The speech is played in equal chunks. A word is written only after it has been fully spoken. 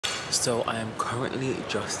So I am currently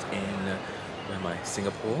just in, where am I?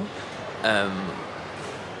 Singapore.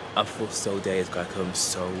 I feel so dazed, guys, 'cause I'm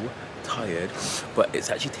so tired. But it's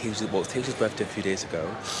actually Tasia's birthday a few days ago,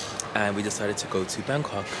 and we decided to go to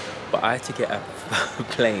Bangkok. But I had to get a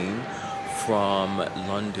plane from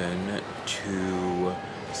London to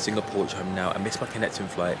Singapore, which I'm now. I missed my connecting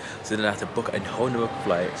flight, so then I had to book a whole new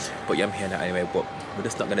flight. But yeah, I'm here now anyway. But we're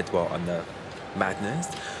just not gonna dwell on the madness.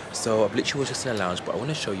 So I literally was just in a lounge, but I want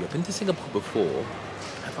to show you. I've been to Singapore before.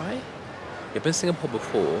 Have I? Yeah, I've been to Singapore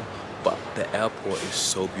before, but the airport is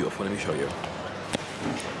so beautiful. Let me show you.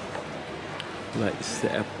 Like, this is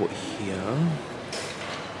the airport here.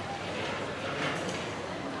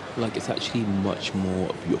 Like, it's actually much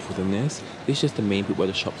more beautiful than this. This is just the main bit where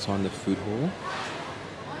the shops are in the food hall.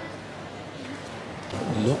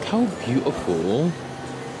 Look how beautiful.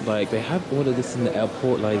 Like, they have all of this in the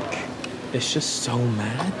airport. Like, it's just so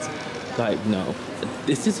mad. Like, no.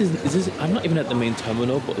 This is I'm not even at the main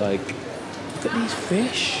terminal, but like, look at these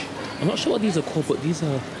fish. I'm not sure what these are called, but these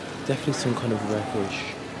are definitely some kind of rare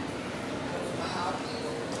fish.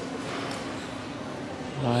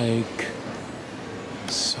 Like,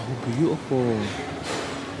 so beautiful.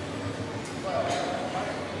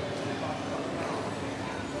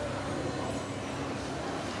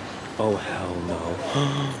 Oh, hell no.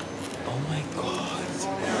 Oh my god.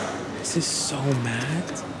 This is so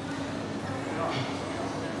mad.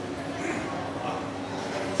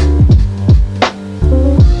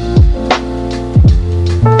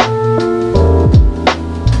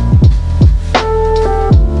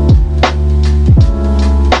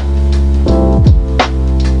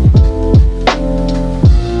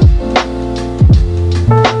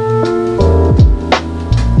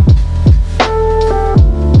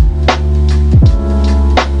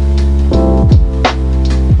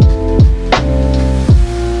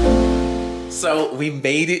 We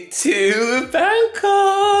made it to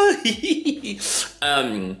Bangkok.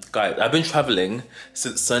 Guys, I've been traveling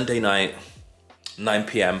since Sunday night, 9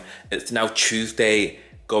 p.m. It's now Tuesday,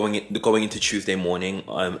 going into Tuesday morning.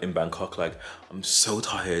 I'm in Bangkok. Like, I'm so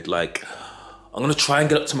tired. Like, I'm gonna try and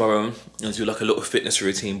get up tomorrow and do like a little fitness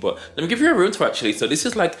routine. But let me give you a room tour actually. So this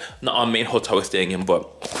is like not our main hotel we're staying in,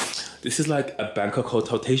 but this is like a Bangkok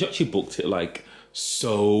hotel. Tasia actually booked it like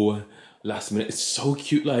so last minute. It's so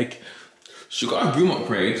cute. Like, she got a room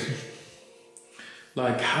upgrade.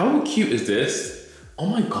 Like, how cute is this? Oh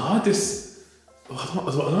my god, this. Oh,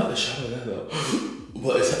 I like the shadow there though.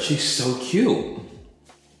 But it's actually so cute.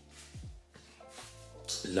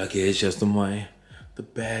 Luggage just on the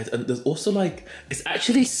bed, and there's also like, it's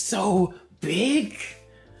actually so big.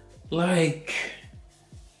 Like,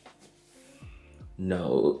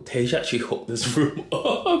 no, Tasia actually hooked this room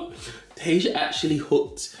up. Tasia actually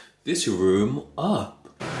hooked this room up.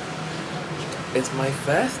 It's my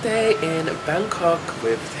first day in Bangkok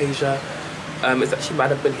with Tasia. It's actually might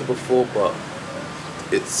have been here before, but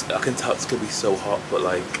I can tell it's gonna be so hot. But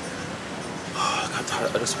like, I got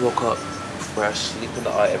tired. I just woke up fresh, sleep in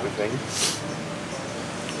the eye, everything.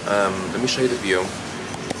 Let me show you the view.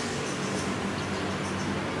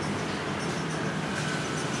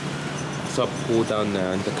 There's a pool down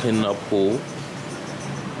there, and they're cleaning up pool.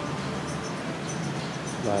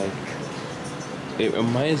 Like, it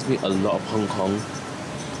reminds me a lot of Hong Kong.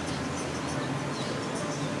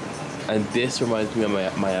 And this reminds me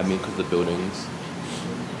of Miami because of the buildings.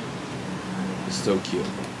 It's so cute.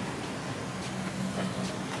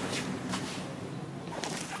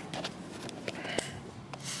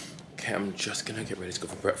 Okay, I'm just gonna get ready to go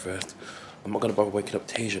for breakfast. I'm not gonna bother waking up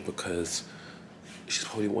Tasia because she's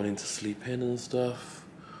probably wanting to sleep in and stuff.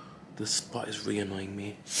 This spot is really annoying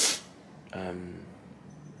me. Then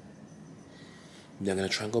I'm gonna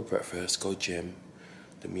try and go breakfast, go gym.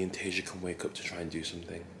 Then me and Tasia can wake up to try and do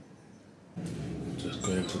something. Just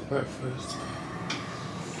going for breakfast.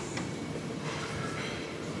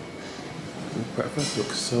 Breakfast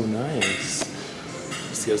looks so nice.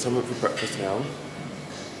 See, I'm up for breakfast now.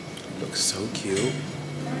 Looks so cute.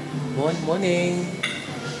 Morning.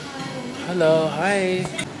 Hello, hi.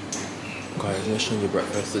 Guys, I'm gonna show you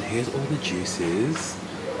breakfast. So here's all the juices.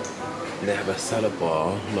 They have a salad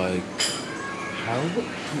bar. Like, how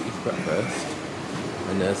cute is breakfast?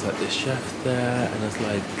 And there's like the chef there, and there's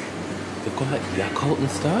like, they've got like Yakult and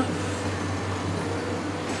stuff.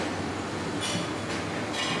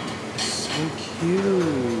 It's so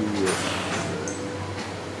cute.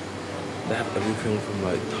 They have everything from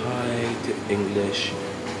like Thai to English,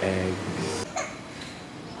 eggs.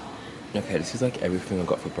 Okay, this is like everything I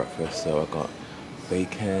got for breakfast. So I got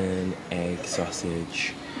bacon, egg,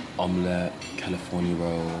 sausage, omelette, California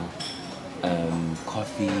roll,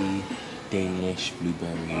 coffee, Danish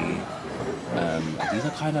blueberry. These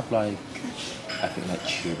are kind of like, I think like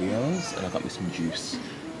Cheerios, and I got me some juice.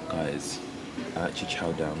 Guys, I actually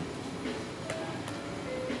chowed down.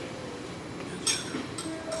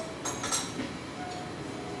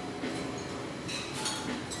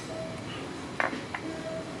 I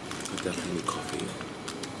definitely need coffee.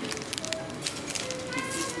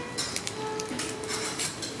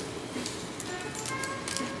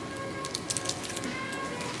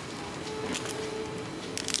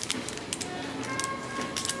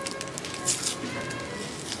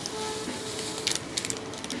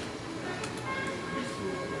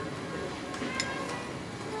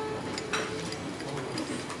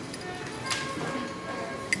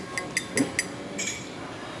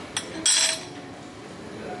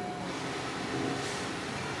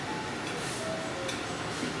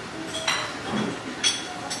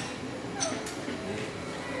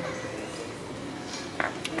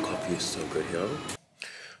 So good here.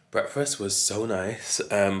 Breakfast was so nice.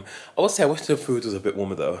 I would say I wish the food was a bit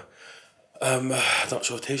warmer though. I'm not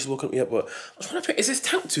sure if Tayshia's woken up yet, but I was trying to think, is this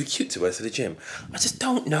tank too cute to wear to the gym? I just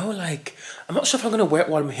don't know, like, I'm not sure if I'm gonna wear it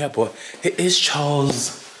while I'm here, but it is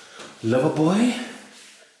Charles' Loverboy.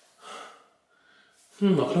 I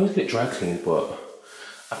can always get it dry cleaned, but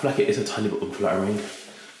I feel like it is a tiny bit unflattering.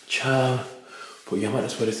 Ciao. But yeah, I might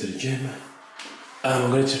just wear this to the gym. I'm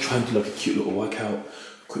going to try and do like a cute little workout.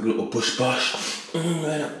 Quick little bush bash. And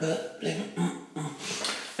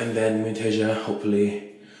then MontAzure,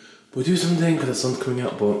 hopefully, we'll do something because the sun's coming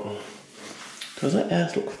out, but does that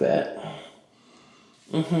ass look fat?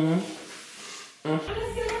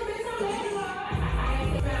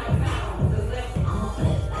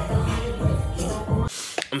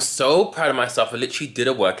 I'm so proud of myself. I literally did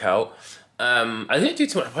a workout. I didn't do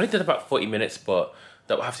too much. I probably did about 40 minutes, but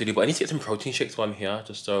that will have to do. But I need to get some protein shakes while I'm here,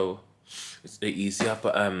 just so it's a bit easier.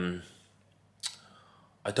 But I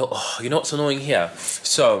don't. Oh, you know what's annoying here?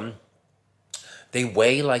 So they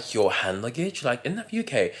weigh like your hand luggage. Like in the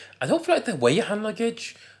UK, I don't feel like they weigh your hand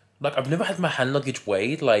luggage. Like I've never had my hand luggage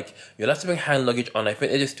weighed. Like you'll have to bring hand luggage on. I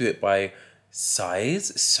think they just do it by size.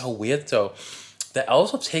 It's so weird. So the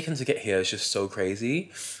hours I've taken to get here is just so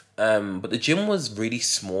crazy. But the gym was really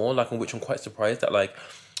small, like, on which I'm quite surprised that, like,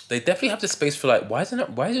 they definitely have the space for, like, why is there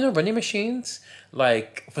no running machines?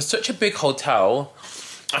 Like, for such a big hotel,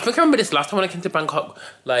 I think I remember this last time when I came to Bangkok,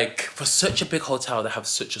 like, for such a big hotel, they have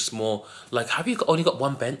such a small, like, have you only got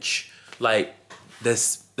one bench? Like,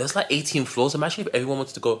 there's like 18 floors. Imagine if everyone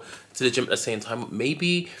wanted to go to the gym at the same time.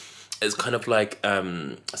 Maybe it's kind of like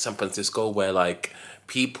San Francisco, where, like,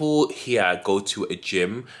 people here go to a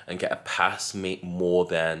gym and get a pass more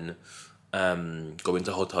than going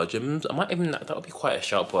to hotel gyms. I might even, that would be quite a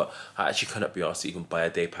shout, but I actually cannot be asked to even buy a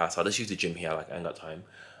day pass. I'll just use the gym here, like I ain't got time.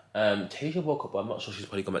 Taija woke up, but I'm not sure she's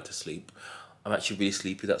probably gone back to sleep. I'm actually really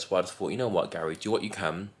sleepy, that's why I just thought, you know what, Gary, do what you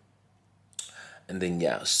can. And then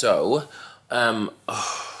yeah, so my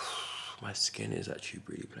skin is actually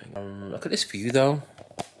really playing. Look at this view though.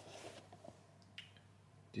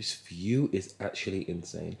 This view is actually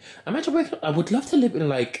insane. Imagine waking up, I would love to live in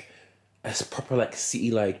like a proper like city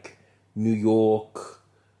like New York.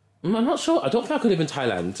 I'm not sure. I don't think I could live in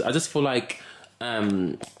Thailand. I just feel like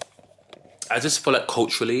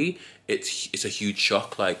culturally it's a huge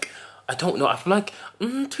shock. Like I don't know. I feel like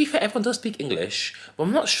to be fair, everyone does speak English, but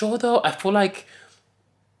I'm not sure though. I feel like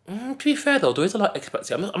to be fair though, there is a lot of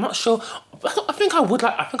expectation. I'm not sure. I think I would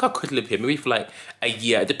like. I think I could live here maybe for like a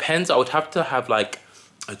year. It depends. I would have to have like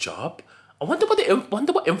a job. I wonder what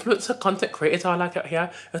influencer content creators are like out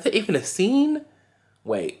here. Is there even a scene?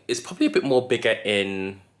 Wait, it's probably a bit more bigger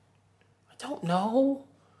in, I don't know.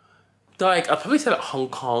 Like, I'd probably say like Hong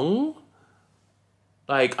Kong.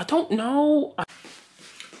 Like, I don't know.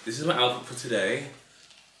 This is my outfit for today.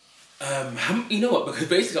 You know what? Because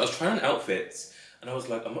basically I was trying on outfits and I was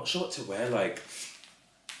like, I'm not sure what to wear. Like,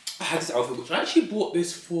 I had this outfit, which I actually bought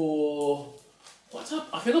this for, what's up?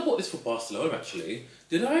 I think I bought this for Barcelona actually.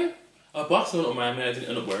 Did I? Barcelona or Miami, I didn't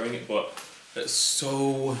end up wearing it, but it's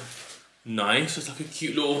so nice. It's like a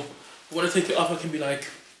cute little, when I take it off, I can be like,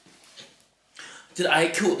 did I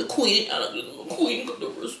kill the queen? The queen got the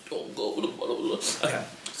wrist, don't go, blah, blah, blah. Okay,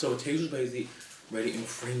 so Taija's basically ready in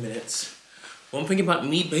 3 minutes. One thing about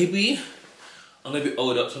me, baby, I'm gonna be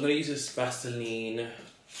oiled up, so I'm gonna use this Vaseline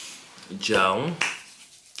gel.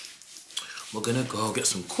 We're gonna go get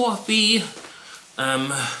some coffee.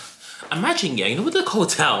 Imagine, yeah, you know, with the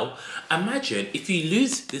hotel, imagine if you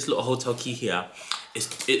lose this little hotel key here, it's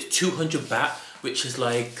 200 baht, which is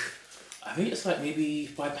like, I think it's like maybe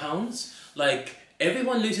 £5. Like,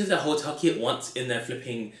 everyone loses their hotel key at once in their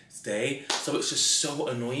flipping stay, so it's just so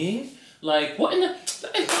annoying. Like, what in the...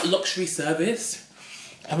 That is not luxury service.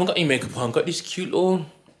 I haven't got any makeup on. I've got these cute little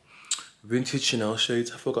vintage Chanel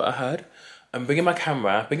shades I forgot I had. I'm bringing my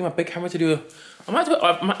camera, bringing my big camera to do... I might do...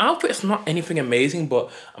 My outfit is not anything amazing,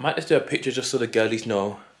 but I might just do a picture just so the girlies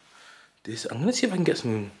know this. I'm gonna see if I can get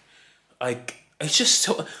some... Like, it's just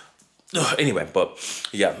so... Ugh, anyway, but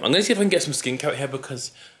yeah, I'm gonna see if I can get some skincare here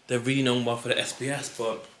because they're really known well for the SBS,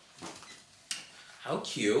 but how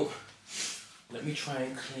cute. Let me try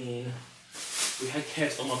and clean. We had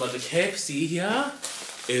KFC. Oh my god, the KFC here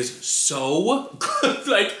is so good.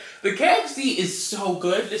 Like, the KFC is so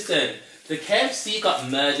good. Listen, the KFC got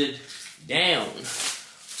murdered down.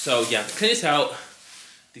 So yeah, clean this out.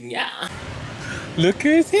 Then yeah. Look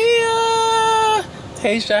who's here!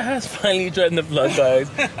 Taija has finally joined the vlog, guys.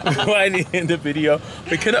 Finally in the video.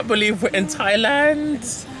 We cannot believe we're in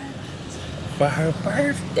Thailand for her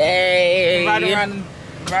birthday. Ride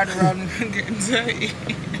around getting dirty.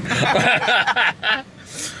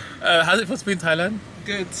 How's it supposed to be in Thailand?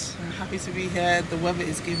 Good. I'm happy to be here. The weather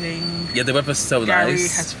is giving. Yeah, the weather's so Gary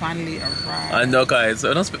nice. has finally arrived. I know, guys.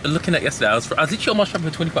 When I was looking at yesterday, I was literally almost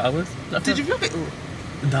traveling for 24 hours. Did you vlog it all?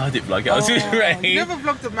 No, I didn't vlog it. I was just ready. You never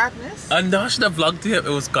vlogged the madness? I know, I should have vlogged it. It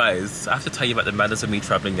was, guys, I have to tell you about the madness of me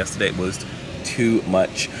traveling yesterday. It was too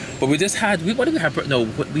much. But we just had, what did we have? No,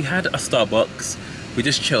 we had a Starbucks. We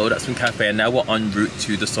just chilled at some cafe, and now we're en route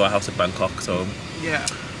to the Soy House of Bangkok. So yeah,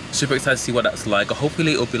 super excited to see what that's like.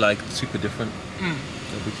 Hopefully it'll be like super different.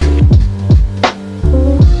 It'll be cute.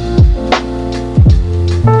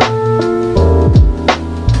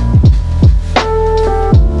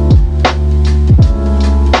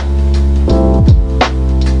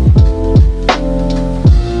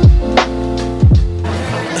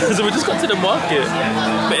 So we just got to the market,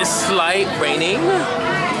 but it's slight raining,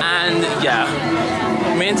 and yeah,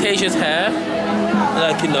 me and Taija's hair,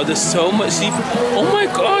 like, you know, there's so much seafood. Oh my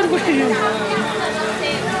god, wait.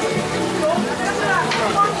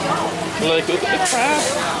 Like, look at the crab.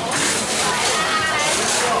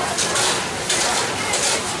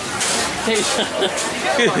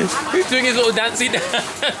 Taija, he's doing his little dancey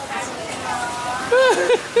dance.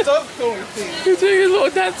 Don't film me, please. He's doing his little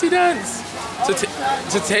dancey dance. So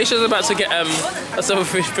Taisha's about to get some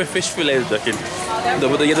fish fillets looking.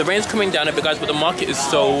 The rain's coming down a bit, guys, but the market is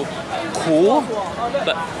so cool.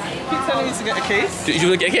 But You keep telling me to get a case. do you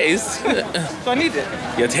want to get a case? Do I need it?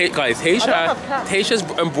 Yeah, guys, Taisha's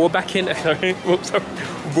brought back in. Sorry,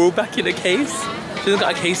 brought back in a case. She hasn't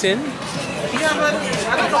got a case in. You have a,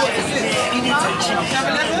 I don't know what this is. You have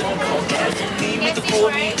a level?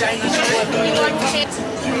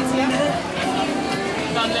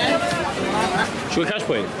 Down there? Should we cash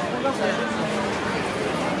point?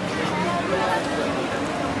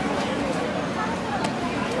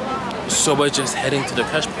 So we're just heading to the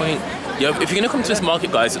cash point. Yeah, if you're gonna come to this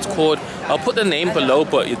market, guys, it's called, I'll put the name below,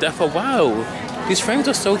 but you're definitely, wow, these frames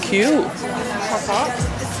are so cute.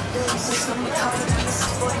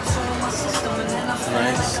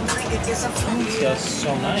 Nice. That's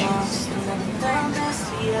so nice.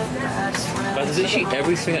 But there's actually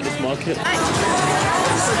everything at this market.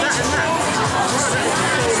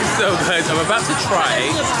 So guys, I'm about to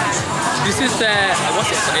try. This is their,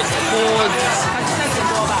 what's it? It's called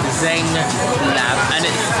Zeng Lab, and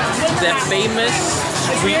it's their famous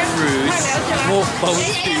street food pork bone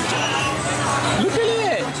soup. Look at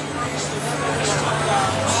it!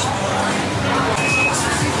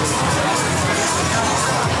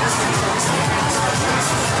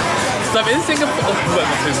 So I'm in Singapore.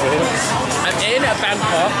 I'm in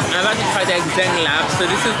Bangkok. I'm about to try their Zeng Lab. So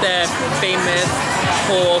this is their famous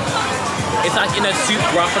pork. It's like in a soup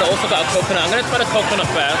broth, and I also got a coconut. I'm gonna try the coconut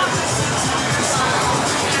first.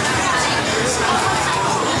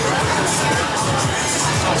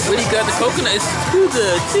 Really good. The coconut is too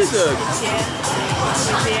good, too good.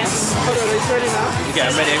 Hold on, are you ready now? Okay,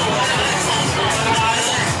 I'm ready.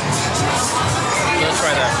 Let's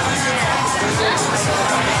try that.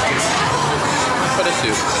 For the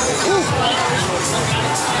soup. Ooh.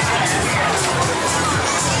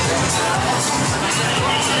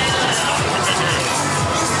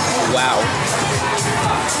 Wow.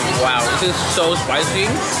 Wow, this is so spicy.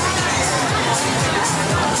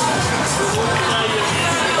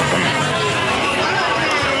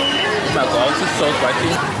 Oh my god, this is so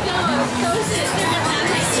spicy.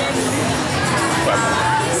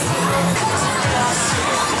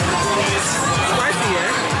 Spicy,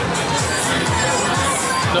 yeah?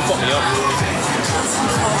 Don't fuck me up.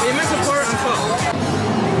 You meant to pour it on top.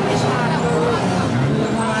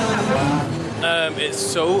 It's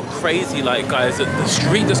so crazy, like, guys, the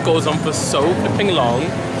street just goes on for so flipping long.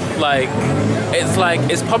 Like,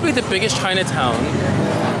 it's probably the biggest Chinatown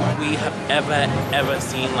we actually have ever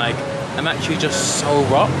seen. Like, I'm actually just so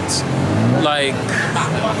rocked. Like,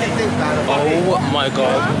 oh my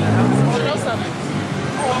god.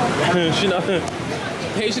 Chanel.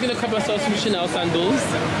 Hey, she's gonna cut myself some Chanel sandals.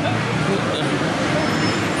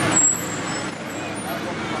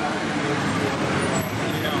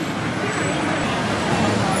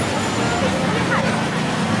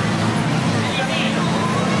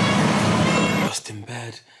 Just in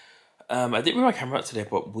bed. I didn't bring my camera out today,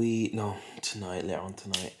 but later on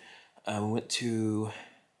tonight. We went to, where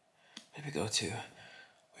did we go to?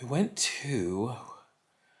 We went to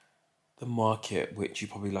the market, which you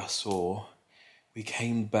probably last saw. We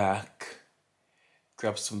came back,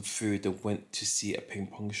 grabbed some food, and went to see a ping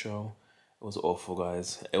pong show. It was awful,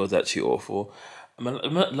 guys. It was actually awful.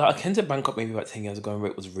 I came to Bangkok maybe about 10 years ago and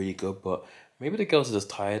it was really good, but maybe the girls are just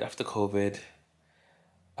tired after COVID,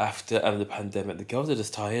 after the pandemic. The girls are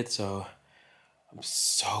just tired, so I'm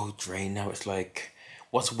so drained now. It's like,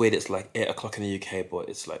 what's weird, it's like 8 o'clock in the UK, but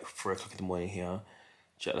it's like 3 o'clock in the morning here.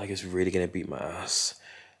 Jet lag is really gonna beat my ass.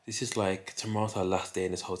 This is like, tomorrow's our last day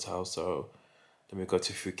in this hotel, so then we go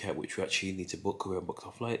to Phuket, which we actually need to book. We haven't booked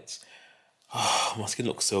our flights. Oh, my skin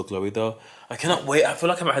looks so glowy though. I cannot wait. I feel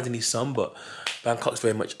like I haven't had any sun, but Bangkok's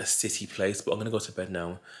very much a city place. But I'm gonna go to bed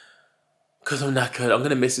now because I'm knackered. I'm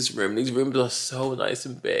gonna miss this room. These rooms are so nice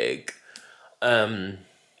and big. They're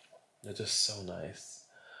just so nice.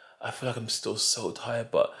 I feel like I'm still so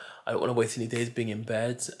tired, but I don't want to waste any days being in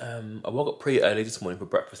bed. I woke up pretty early this morning for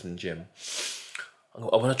breakfast in the gym. I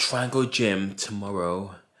want to try and go gym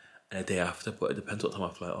tomorrow and the day after, but it depends what time my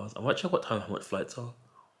flight is. I might check what time how much flights are.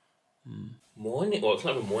 Morning? Well, it's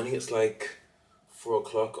not even morning, it's like 4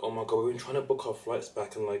 o'clock. Oh my god, we've been trying to book our flights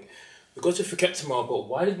back and like, we go to Phuket tomorrow, but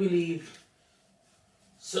why did we leave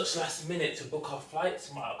such last minute to book our flights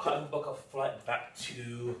tomorrow? I can't even book our flight back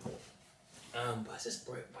to, where's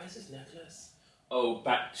this necklace? Oh,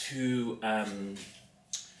 back to, I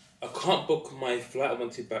can't book my flight I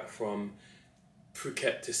wanted back from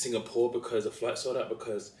Phuket to Singapore because the flight sold out,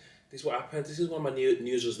 because this is what happened. This is one of my New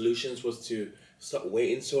Year's resolutions, was to stop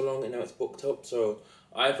waiting so long, and now it's booked up. So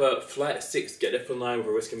either flight 6, get there for 9 with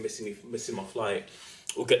a risk of missing my flight,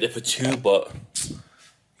 or get there for 2, but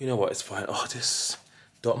you know what, it's fine. Oh, this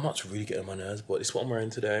dot mark's really getting on my nerves, but it's what I'm wearing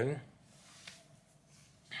today.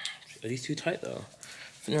 Are these too tight though?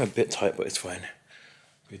 I think they're a bit tight, but it's fine.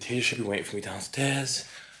 Taija should be waiting for me downstairs.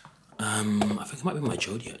 I think it might be my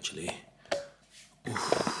Jodie actually.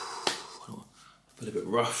 Oof. A bit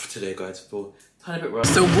rough today, guys. Tiny bit rough.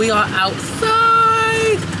 So we are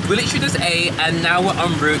outside. We literally just ate, and now we're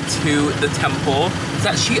en route to the temple. It's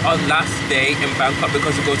actually our last day in Bangkok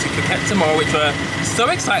because we go to Phuket tomorrow, which we're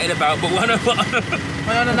so excited about. But we're on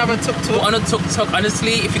another tuk-tuk. We're on a tuk-tuk.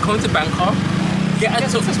 Honestly, if you come to Bangkok, get a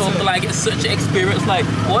tuk-tuk. Like, it's such an experience. Like,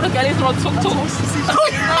 all the girls are on tuk-tuks.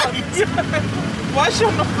 Why is she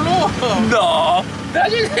on the floor? No.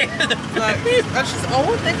 Like, and she's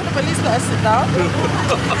old, they could have at least let her sit down.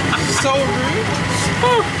 So rude.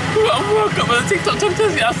 I woke up with a TikTok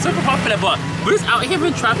tuk-tuk. I was super popular, but we're just out here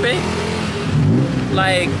in traffic.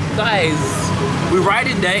 Like, guys, we're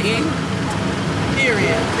riding dirty.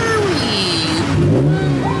 Period.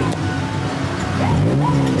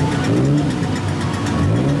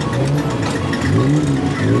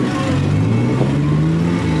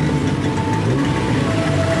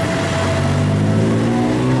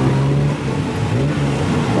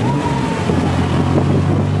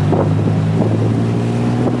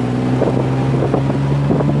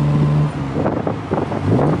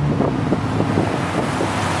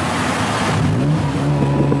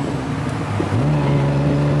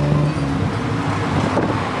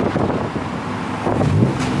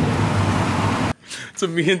 So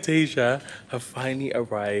me and Taija have finally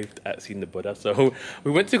arrived at seeing the Buddha. So we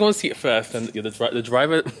went to go and see it first, and the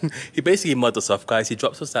driver, he basically mugged us off, guys. He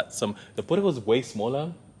drops us at the Buddha was way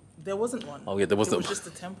smaller. There wasn't one. Oh yeah, there wasn't. It was just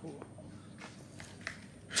a temple.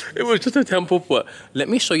 It was just a temple, but let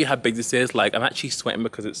me show you how big this is. Like, I'm actually sweating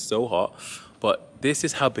because it's so hot, but this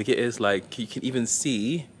is how big it is. Like, you can even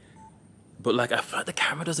see, but like, I feel like the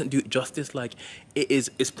camera doesn't do it justice. Like,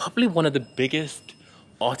 it's probably one of the biggest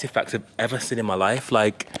artifacts I've ever seen in my life.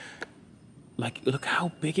 Like look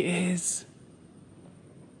how big it is.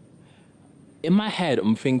 In my head,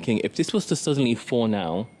 I'm thinking, if this was to suddenly fall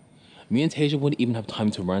now, me and Taija wouldn't even have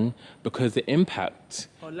time to run because the impact.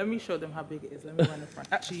 Oh, let me show them how big it is. Let me run in front.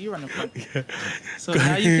 Actually, you run in front. Yeah. So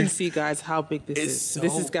now you can see, guys, how big this is. So...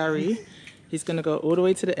 This is Gary. He's gonna go all the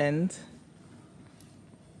way to the end.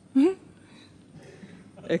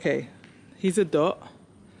 Okay, he's a dot.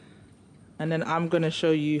 And then I'm gonna show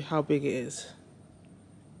you how big it is.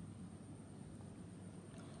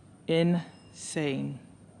 insane.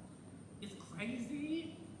 It's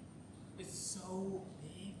crazy. It's so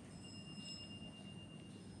big.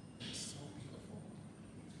 It's so beautiful.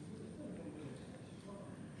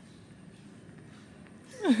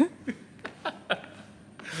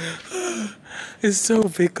 It's so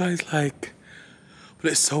big, guys, like,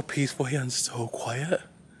 but it's so peaceful here and so quiet.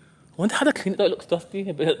 I wonder how they clean it though. It looks dusty,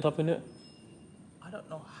 a bit up in it. I don't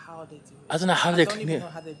know how they do it. I don't know how they clean it. I don't even know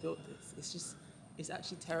how they built this. It's just, it's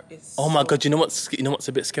actually terrible. Oh my god, you know what's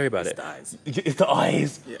a bit scary about it? It's the eyes. It's the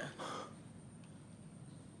eyes. Yeah.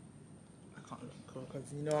 I can't look cool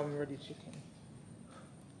because you know I'm already chicken.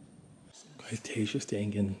 Guys, Taija's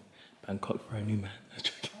staying in Bangkok for a new man.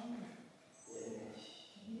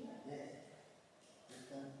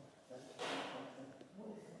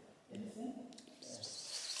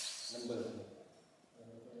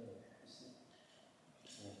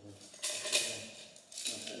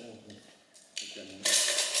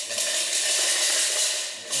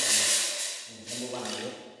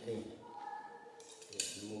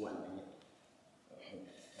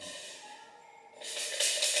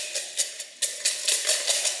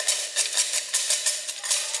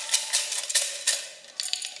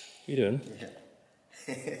 You doing? Yeah.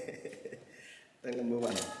 Number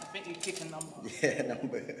 1. I think you pick a number. Yeah,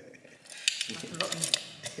 number.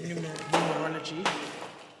 Numerology.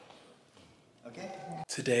 Okay.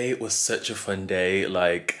 Today was such a fun day.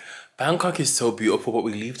 Like, Bangkok is so beautiful, but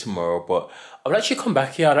we leave tomorrow. But I would actually come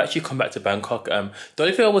back here. I'd actually come back to Bangkok. The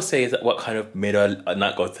only thing I would say is that what kind of made our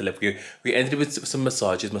night go to live. We ended with some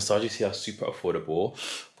massages. Massages here are super affordable.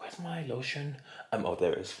 Where's my lotion? Oh,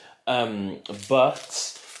 there it is.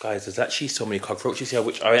 But guys, there's actually so many cockroaches here,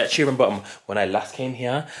 which I actually remember when I last came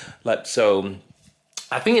here. Like, so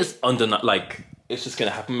I think it's like it's just gonna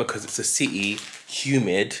happen because it's a city,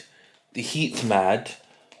 humid, the heat's mad.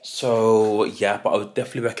 So yeah, but I would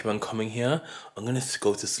definitely recommend coming here. I'm gonna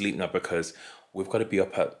go to sleep now because we've got to be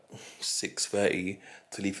up at 6:30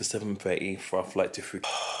 to leave for 7:30 for our flight to Phuket.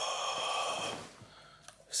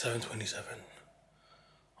 7:27.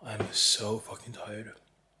 I'm so fucking tired.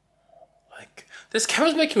 Like, this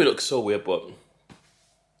camera's making me look so weird, but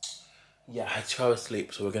yeah, I had 2 hours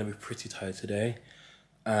sleep, so we're gonna be pretty tired today.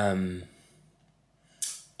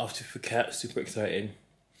 Off to Phuket, super exciting.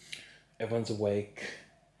 Everyone's awake.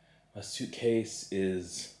 My suitcase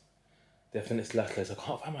is definitely lackless. I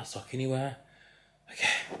can't find my sock anywhere. Okay,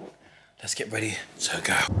 let's get ready to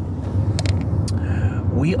go.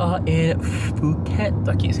 We are in Phuket.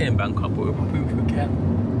 I keep saying Bangkok, but we're probably in Phuket.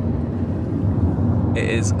 It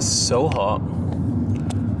is so hot.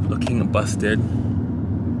 Looking busted.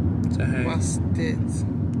 So hey. Busted.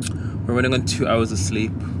 We're running on 2 hours of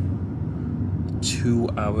sleep. 2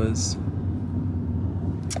 hours.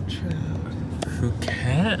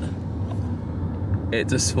 Phuket. It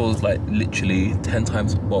just feels like literally 10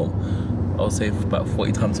 times, well, I'll say about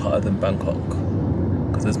 40 times hotter than Bangkok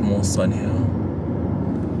because there's more sun here.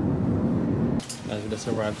 As we just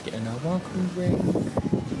arrived getting our welcome drink.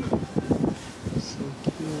 So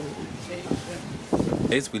cute.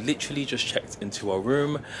 We literally just checked into our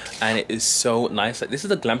room and it is so nice. Like, this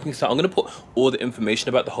is a glamping style. I'm gonna put all the information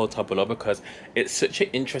about the hotel below because it's such an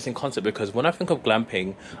interesting concept, because when I think of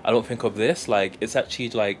glamping, I don't think of this. Like, it's actually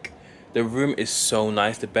like, the room is so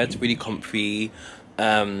nice, the bed's really comfy,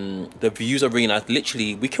 the views are really nice.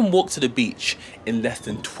 Literally, we can walk to the beach in less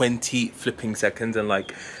than 20 flipping seconds, and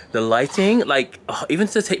like the lighting, like even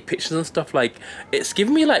to take pictures and stuff, like it's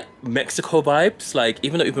giving me like Mexico vibes. Like,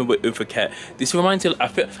 even though even with Phuket, this reminds me,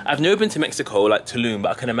 I've never been to Mexico, like Tulum,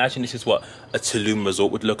 but I can imagine this is what a Tulum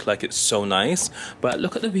resort would look like. It's so nice. But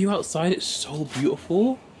look at the view outside, it's so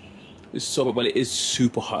beautiful. It's so, but it is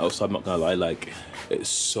super hot outside, I'm not gonna lie. Like, it's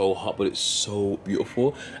so hot, but it's so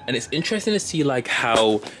beautiful. And it's interesting to see like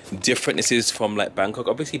how different this is from like Bangkok.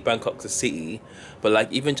 Obviously Bangkok's a city, but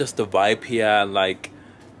like even just the vibe here, like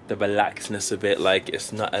the relaxedness of it, like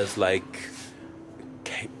it's not as like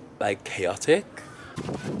chaotic. So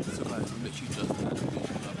guys, I'm literally just at the beach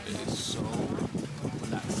club. It is so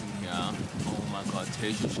relaxing here. Oh my god,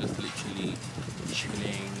 Taija's just literally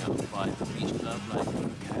chilling by the beach club. Like,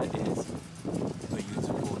 Phuket is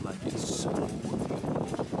beautiful. Like, it's so beautiful.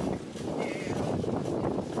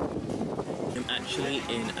 I'm actually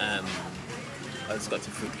in I just got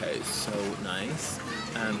to Phuket. It's so nice.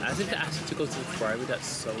 As if they asked you to go to the ferry, that's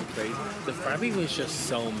so crazy. The ferry was just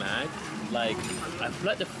so mad. Like, I feel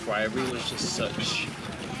like the ferry was just such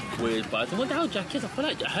weird vibes. I wonder how Jack is. I feel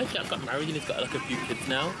like I heard Jack got married and he's got like a few kids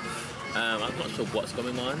now. I'm not sure what's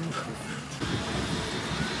going on.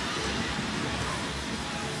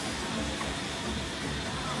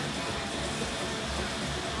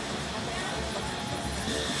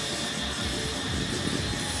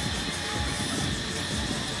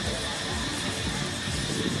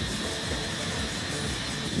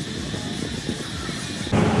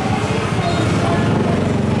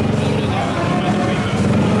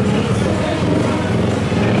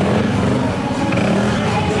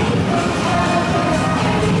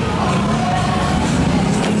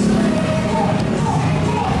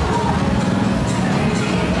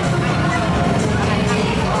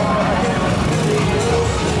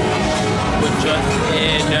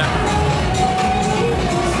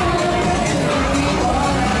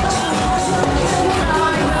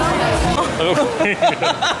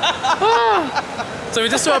 So we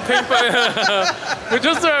just saw a pink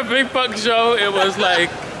punk show. It was like,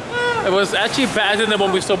 it was actually better than the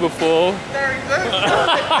one we saw before. Very good.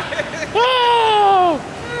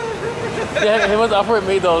 Yeah, he was offering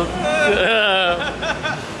me those.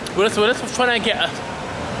 We're just trying to get a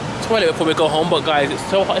toilet before we go home, but guys, it's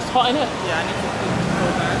so hot. It's hot, isn't it? Yeah, I need to go,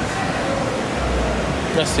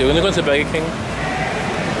 guys. Let's see, we're gonna go to Burger King.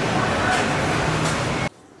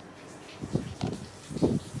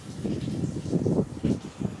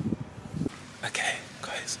 Okay,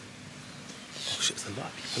 guys. Oh shit, there's a lot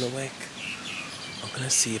of people awake. I'm gonna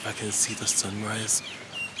see if I can see the sunrise.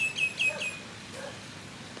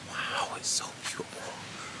 Wow, it's so beautiful.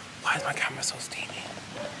 Why is my camera so steamy?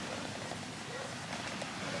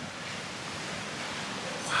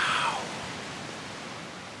 Wow.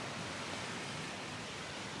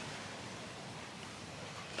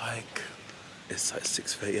 Like, it's like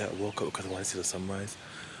 6:30. I woke up because I want to see the sunrise.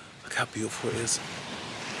 Look how beautiful it is.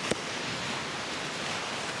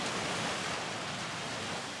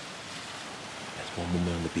 There's one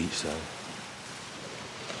woman on the beach though.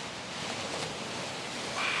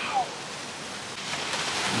 Wow.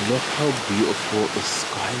 Look how beautiful the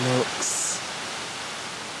sky looks.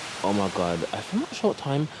 Oh my god. I think a short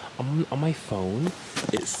time on my phone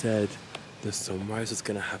it said the sunrise was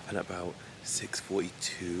gonna happen at about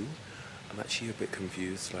 6:42. I'm actually a bit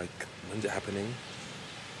confused, like, when's it happening?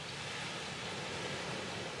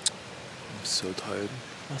 I'm so tired.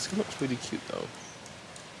 My skin looks really cute though.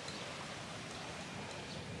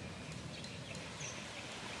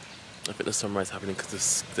 I think the sunrise is happening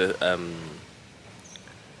because the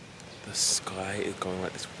sky is going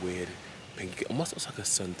like this weird pink. It almost looks like a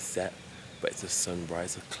sunset, but it's a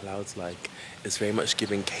sunrise. The clouds, like, it's very much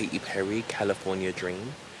giving Katy Perry, California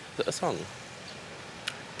Dream. Is that a song?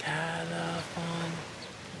 California.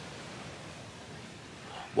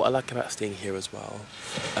 What I like about staying here as well,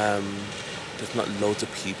 there's not loads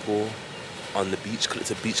of people on the beach.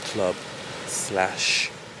 It's a beach club slash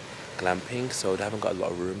glamping, so they haven't got a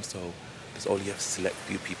lot of room, so there's only a select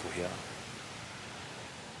few people here.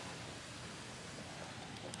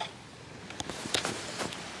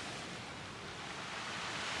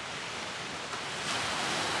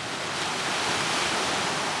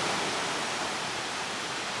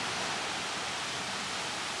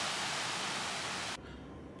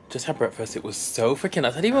 Just had breakfast. It was so freaking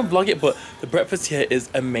nice. I didn't even vlog it, but the breakfast here is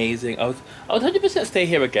amazing. I would 100% stay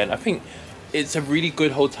here again. I think it's a really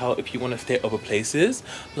good hotel if you want to stay at other places.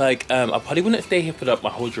 Like, I probably wouldn't stay here for my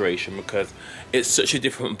whole duration because it's such a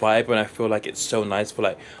different vibe, and I feel like it's so nice for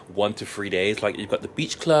like 1 to 3 days. Like, you've got the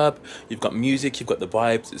beach club, you've got music, you've got the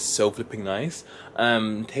vibes. It's so flipping nice.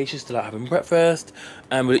 Taisha's still out having breakfast,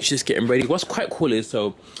 and we're literally just getting ready. What's quite cool is,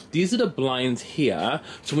 so these are the blinds here.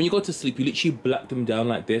 So when you go to sleep, you literally black them down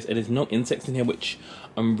like this, and there's no insects in here, which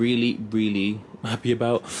I'm really, really happy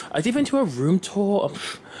about. I did even do a room tour.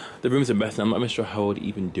 The room's a mess, and I'm not even sure how I would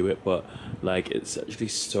even do it, but like, it's actually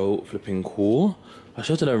so flipping cool. I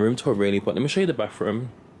should have done a room tour really, but let me show you the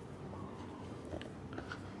bathroom.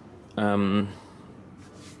 Yeah,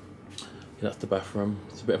 that's the bathroom.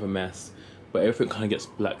 It's a bit of a mess, but everything kind of gets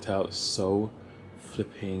blacked out. It's so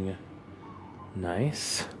flipping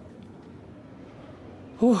nice.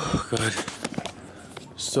 Oh god.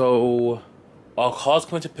 So our car's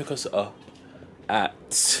coming to pick us up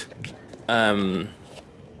at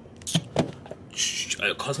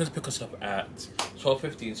car's going to pick us up at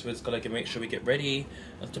 12:15, so we're just gonna make sure we get ready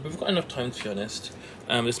and stuff. We've got enough time, to be honest.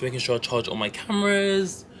 Just making sure I charge all my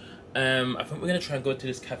cameras. I think we're gonna try and go to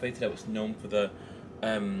this cafe today that's known for the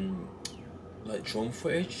like drone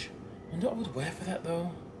footage. I wonder what I would wear for that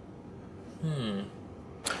though.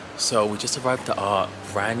 So we just arrived at our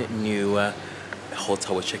brand new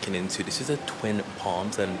hotel we're checking into. This is a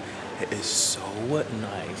Twinpalms, and it is so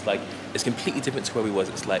nice. Like, it's completely different to where we was.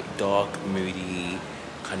 It's like dark, moody,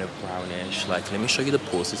 kind of brownish. Like, let me show you the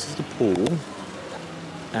pool. So this is the pool,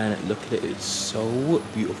 and look at it. It's so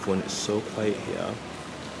beautiful, and it's so quiet here.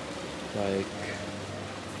 Like,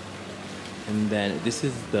 and then this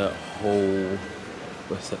is the whole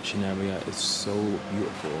reception area. It's so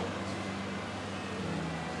beautiful.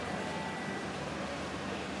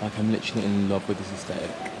 Like, I'm literally in love with this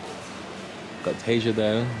aesthetic. Got Taija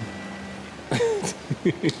there.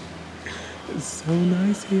 It's so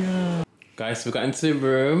nice here. Guys, we got into the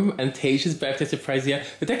room, and Taisha's birthday surprise here.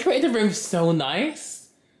 They decorated the room so nice.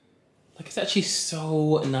 Like, it's actually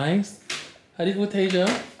so nice. How do you feel, Taisha?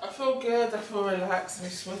 I feel good. I feel relaxed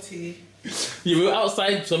and sweaty. You were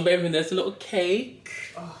outside sunbathing, and there's a little cake.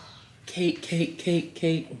 Oh. Cake.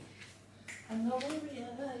 I know, baby, I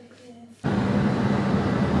like it.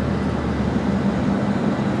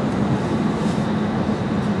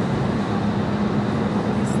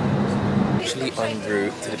 literally en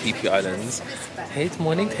route to the PP Islands. Hey, good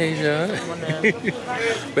morning, Taija.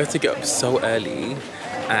 We have to get up so early,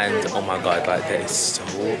 and oh my god, like there is so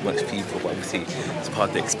much people, but obviously it's part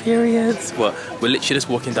of the experience. But we're literally just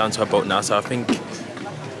walking down to our boat now, so I think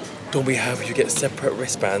don't we have you get separate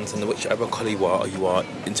wristbands, and whichever colour you are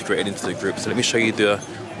integrated into the group. So let me show you the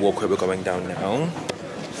walkway we're going down now.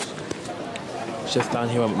 Just down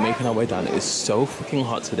here, we're making our way down. It is so freaking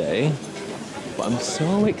hot today, but I'm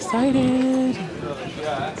so excited.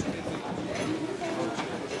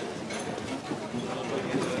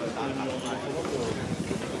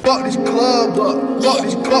 Fuck this club up, fuck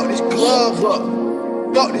this club up,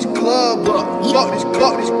 fuck this club up,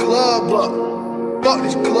 fuck this club up, fuck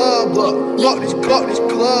this club up, fuck this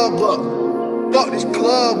club up, fuck this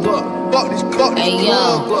club up, fuck this club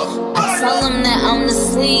up. I tell them that I'm the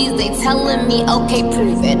sleaze, they telling me, okay,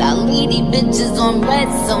 prove it. I leave these bitches on red,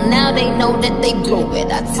 so now they know that they blew it.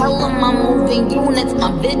 I tell them I'm moving units,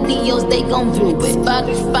 my videos, they gon' do it.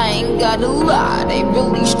 Spotify ain't gotta lie, they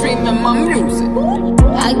really streaming my music.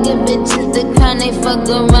 I give bitches the kind, they fuck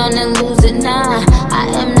around and lose it, nah. I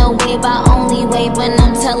am no wave, I only wave when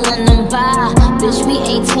I'm telling them bye. Bitch, we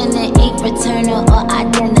ain't 10 and 8, fraternal or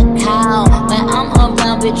identical. When I'm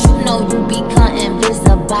around, bitch, you know you become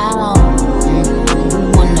invisible. You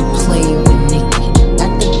wanna play with Nicki?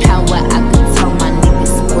 Got the power, I can tell my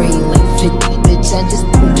niggas spray like 50. Bitch, I just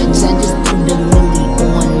put the milli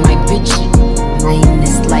on my bitch. Mine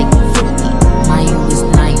is like 50, mine is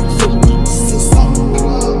 950.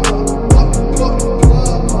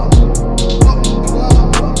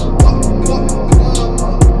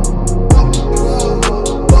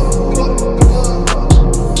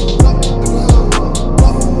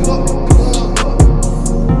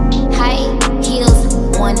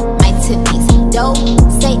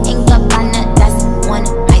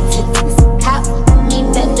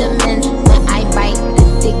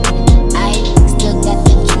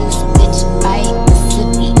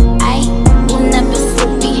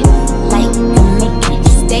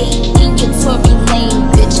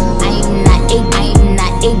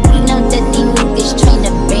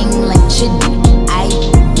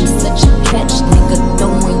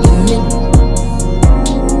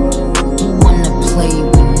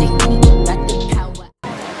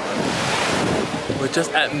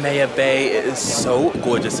 Bay. It is so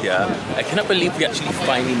gorgeous here. I cannot believe we actually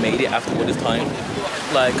finally made it after all this time.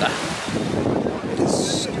 Like, it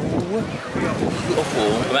is so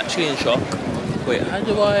beautiful. I'm actually in shock. Wait, how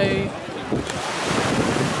do I...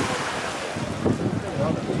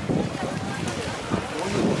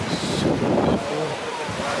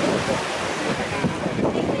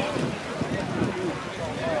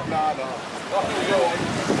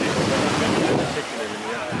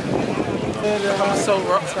 I'm so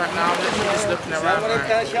rocks right now, I'm literally just looking around.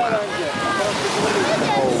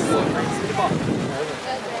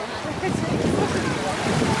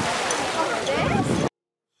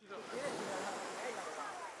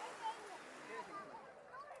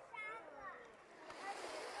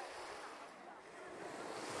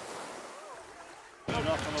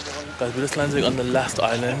 Guys, we're just landing on the last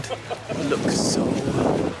island. It looks so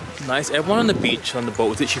nice. Everyone on the beach, on the boat,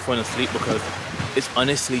 was literally falling asleep because it's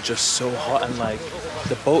honestly just so hot, and like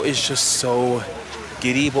the boat is just so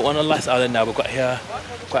giddy. But on the last island now, we've got here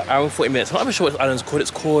quite an hour and 40 minutes. I'm not even sure what this island's called.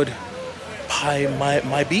 It's called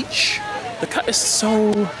My Beach. The cat is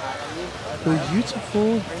so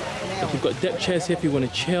beautiful. Like, you've got deck chairs here if you want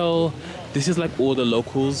to chill. This is like all the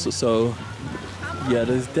locals, so yeah,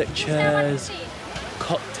 there's deck chairs,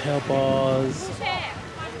 cocktail bars,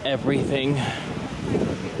 everything.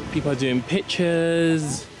 People are doing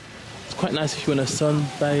pictures. It's quite nice if you want to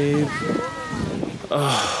sunbathe.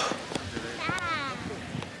 Oh.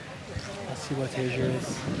 Let's see what Taija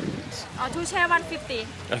is. Two chair 150.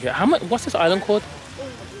 Okay, how much? What's this island called?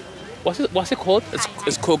 What's it called?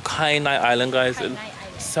 It's called Kai Nai Island, guys.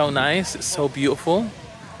 It's so nice. It's so beautiful.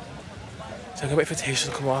 So I'm gonna wait for Taija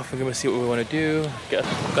to come off. We're gonna see what we want to do.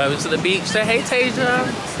 Guys, to the beach. Say hey, Taija.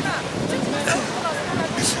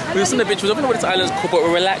 We're just on the beach. We don't know what this island's called, but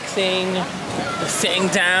we're relaxing. We're sitting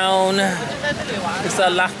down. It's our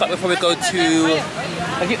last stop before we go to...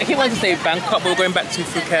 I keep wanting to say Bangkok, but we're going back to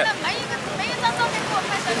Phuket.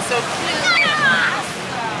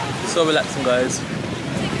 So relaxing, guys.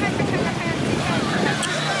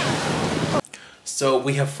 So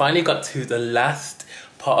we have finally got to the last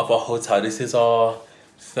part of our hotel. This is our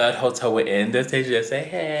third hotel we're in. There's Taija. Say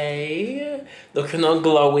hey. Looking all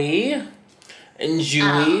glowy and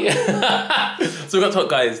dewy. So we got to talk,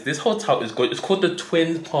 guys. This hotel is good. It's called the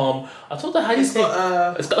Twinpalms. I told her how do you say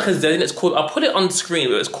it? It's got like a Z in it. It's called. I'll put it on the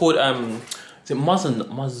screen. It's called is it Muz?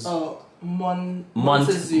 Oh,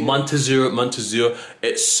 MontAzure.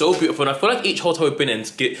 It's so beautiful, and I feel like each hotel we've been in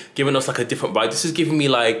is giving us like a different vibe. This is giving me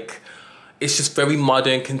like, it's just very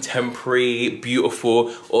modern, contemporary,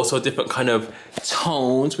 beautiful, also different kind of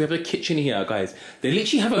tones. We have a kitchen here, guys. They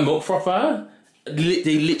literally have a milk frother.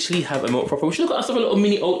 They literally have a milk frother. We should have got ourselves a little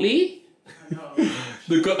mini Oatly.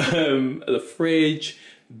 They've got the fridge.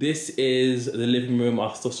 This is the living room.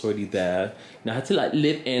 Our stuff's already there. Now I had to like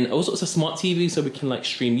live in. Also, it's a smart TV, so we can like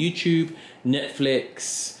stream YouTube,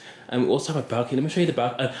 Netflix, and we also have a balcony. Let me show you the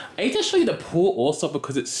balcony. I need to show you the pool also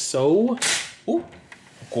because it's so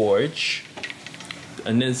gorge.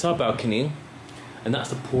 And then it's our balcony, and that's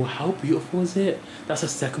the pool. How beautiful is it? That's a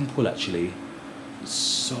second pool actually.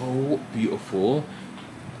 So beautiful.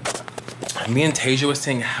 And me and Taija were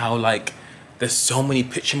saying how like there's so many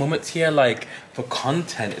picture moments here. Like for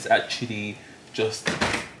content, it's actually just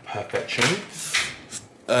perfection.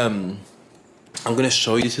 I'm gonna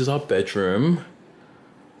show you. This is our bedroom.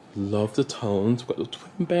 Love the tones. We've got the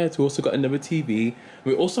twin beds. We also got another TV.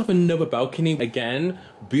 We also have another balcony. Again,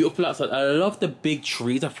 beautiful outside. I love the big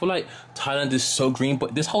trees. I feel like Thailand is so green,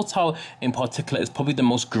 but this hotel in particular is probably the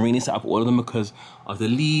most greenest out of all of them because of the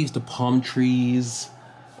leaves, the palm trees.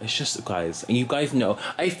 It's just, guys, and you guys know,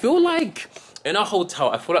 I feel like in a hotel,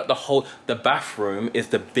 I feel like the bathroom is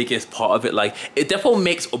the biggest part of it. Like, it definitely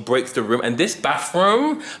makes or breaks the room. And this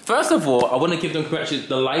bathroom, first of all, I want to give them congratulations.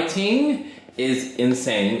 The lighting is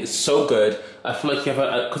insane. It's so good. I feel like you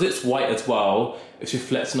have because it's white as well, it's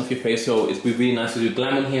reflecting off your face, so it's really nice to do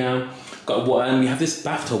glamming here. Got water, and we have this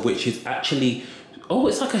bathtub which is actually, oh,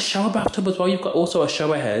 it's like a shower bathtub as well. You've got also a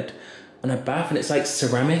shower head and a bath, and it's like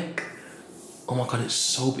ceramic. Oh my god, it's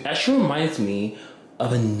so it actually reminds me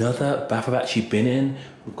of another bath I've actually been in.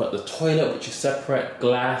 We've got the toilet which is separate,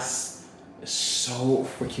 glass. It's so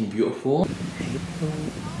freaking beautiful.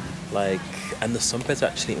 Like, and the sunbed's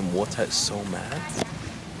actually in water. It's so mad.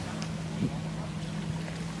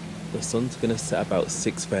 The sun's gonna set about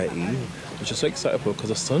 6:30, which is so excited for because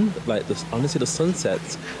the sun, like this, honestly, the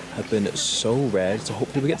sunsets have been so red. So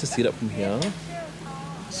hopefully we get to see that from here.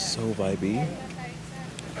 So vibey.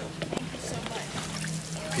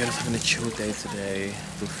 We are just having a chill day today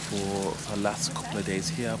before our last couple of days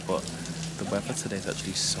here, but the weather today is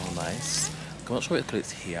actually so nice. I'm not sure it's because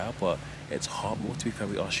it's here, but it's hot. Well, to be fair,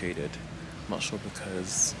 we are shaded. I'm not sure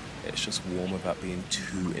because it's just warm without being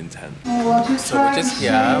too intense. So we're just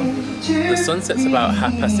here. The sunset's about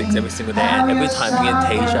 6:30 every single day, and every time me and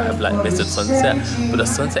Taija have like missed the sunset, but the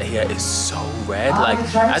sunset here is so red. Like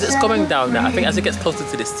as it's going down now, I think as it gets closer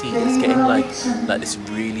to the sea, it's getting like this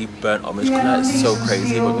really burnt orange color. It's so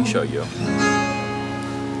crazy. But let me show you.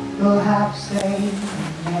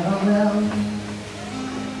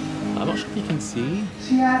 I'm not sure if you can see.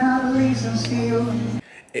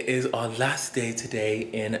 It is our last day today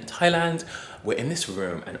in Thailand. We're in this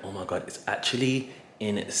room and oh my god, it's actually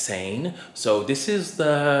insane. So this is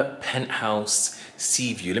the penthouse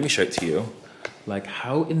sea view. Let me show it to you. Like,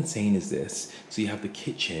 how insane is this? So you have the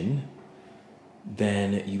kitchen,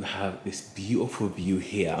 then you have this beautiful view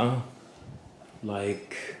here.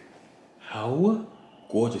 Like, how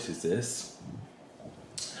gorgeous is this?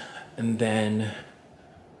 And then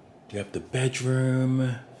you have the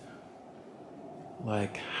bedroom.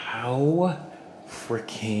 Like, how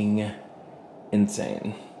freaking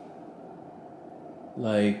insane.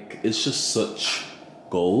 Like, it's just such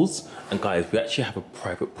goals. And guys, we actually have a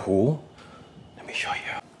private pool. Let me show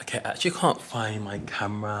you. Okay, I actually can't find my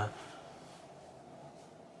camera.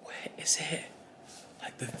 Where is it?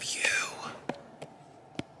 Like the view.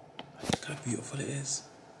 Look how beautiful it is.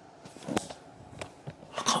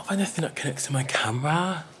 I can't find anything that connects to my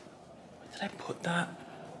camera. Where did I put that?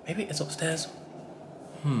 Maybe it's upstairs.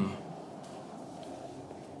 Okay,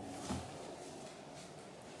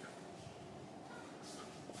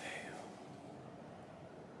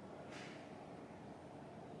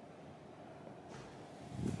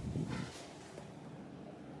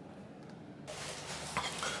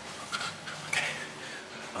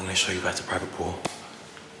 I'm gonna show you guys a private pool.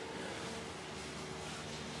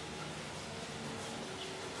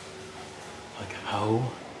 Like, how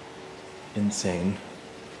insane.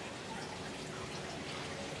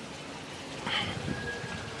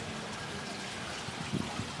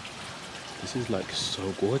 This is like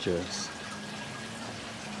so gorgeous.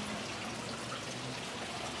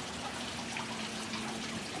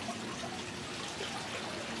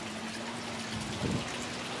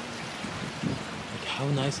 Like, how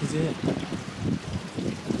nice is it?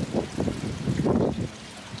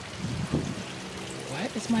 Where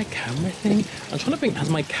is my camera thing? I'm trying to think, has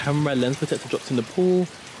my camera lens protector dropped in the pool?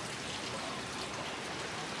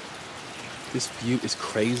 This view is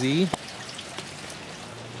crazy.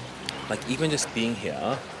 Like even just being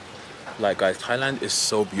here, like guys, Thailand is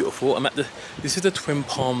so beautiful. This is the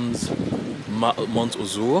Twinpalms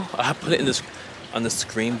MontAzure. I have put it in this on the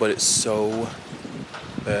screen, but it's so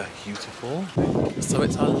beautiful. So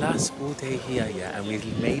it's our last full day here, yeah, and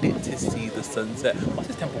we've made it to see the sunset. What's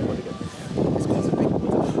this temple called again? It's called the Big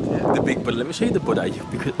Buddha. Yeah. The Big Buddha. Let me show you the Buddha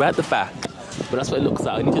because we're at the back, but that's what it looks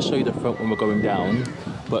like. I need to show you the front when we're going down.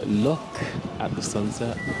 But look at the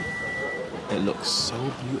sunset. It looks so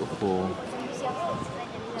beautiful.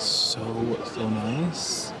 So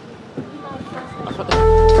nice. I thought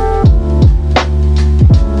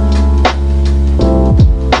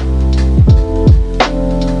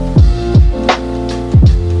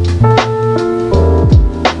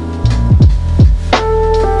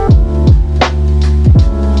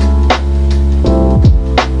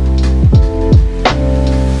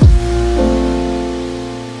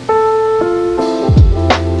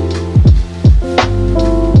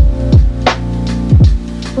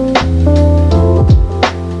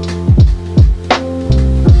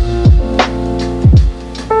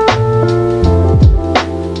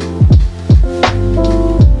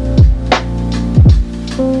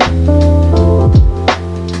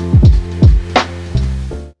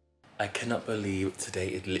believe today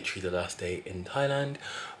is literally the last day in Thailand.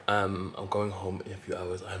 I'm going home in a few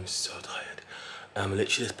hours. I'm so tired. I literally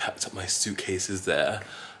just packed up my suitcases there.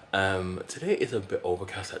 Today is a bit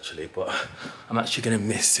overcast actually, but I'm actually gonna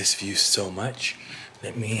miss this view so much.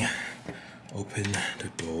 Let me open the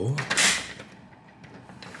door.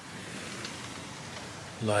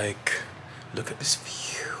 Like, look at this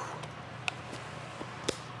view.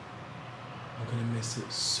 I'm gonna miss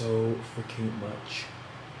it so freaking much.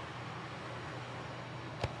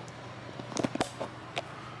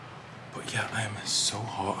 But yeah, I am so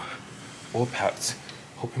hot. All packed.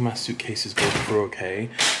 Hoping my suitcases go through okay.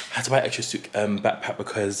 Had to buy extra backpack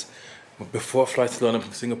because before I fly to London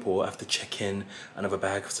from Singapore, I have to check in another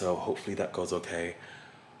bag. So hopefully that goes okay.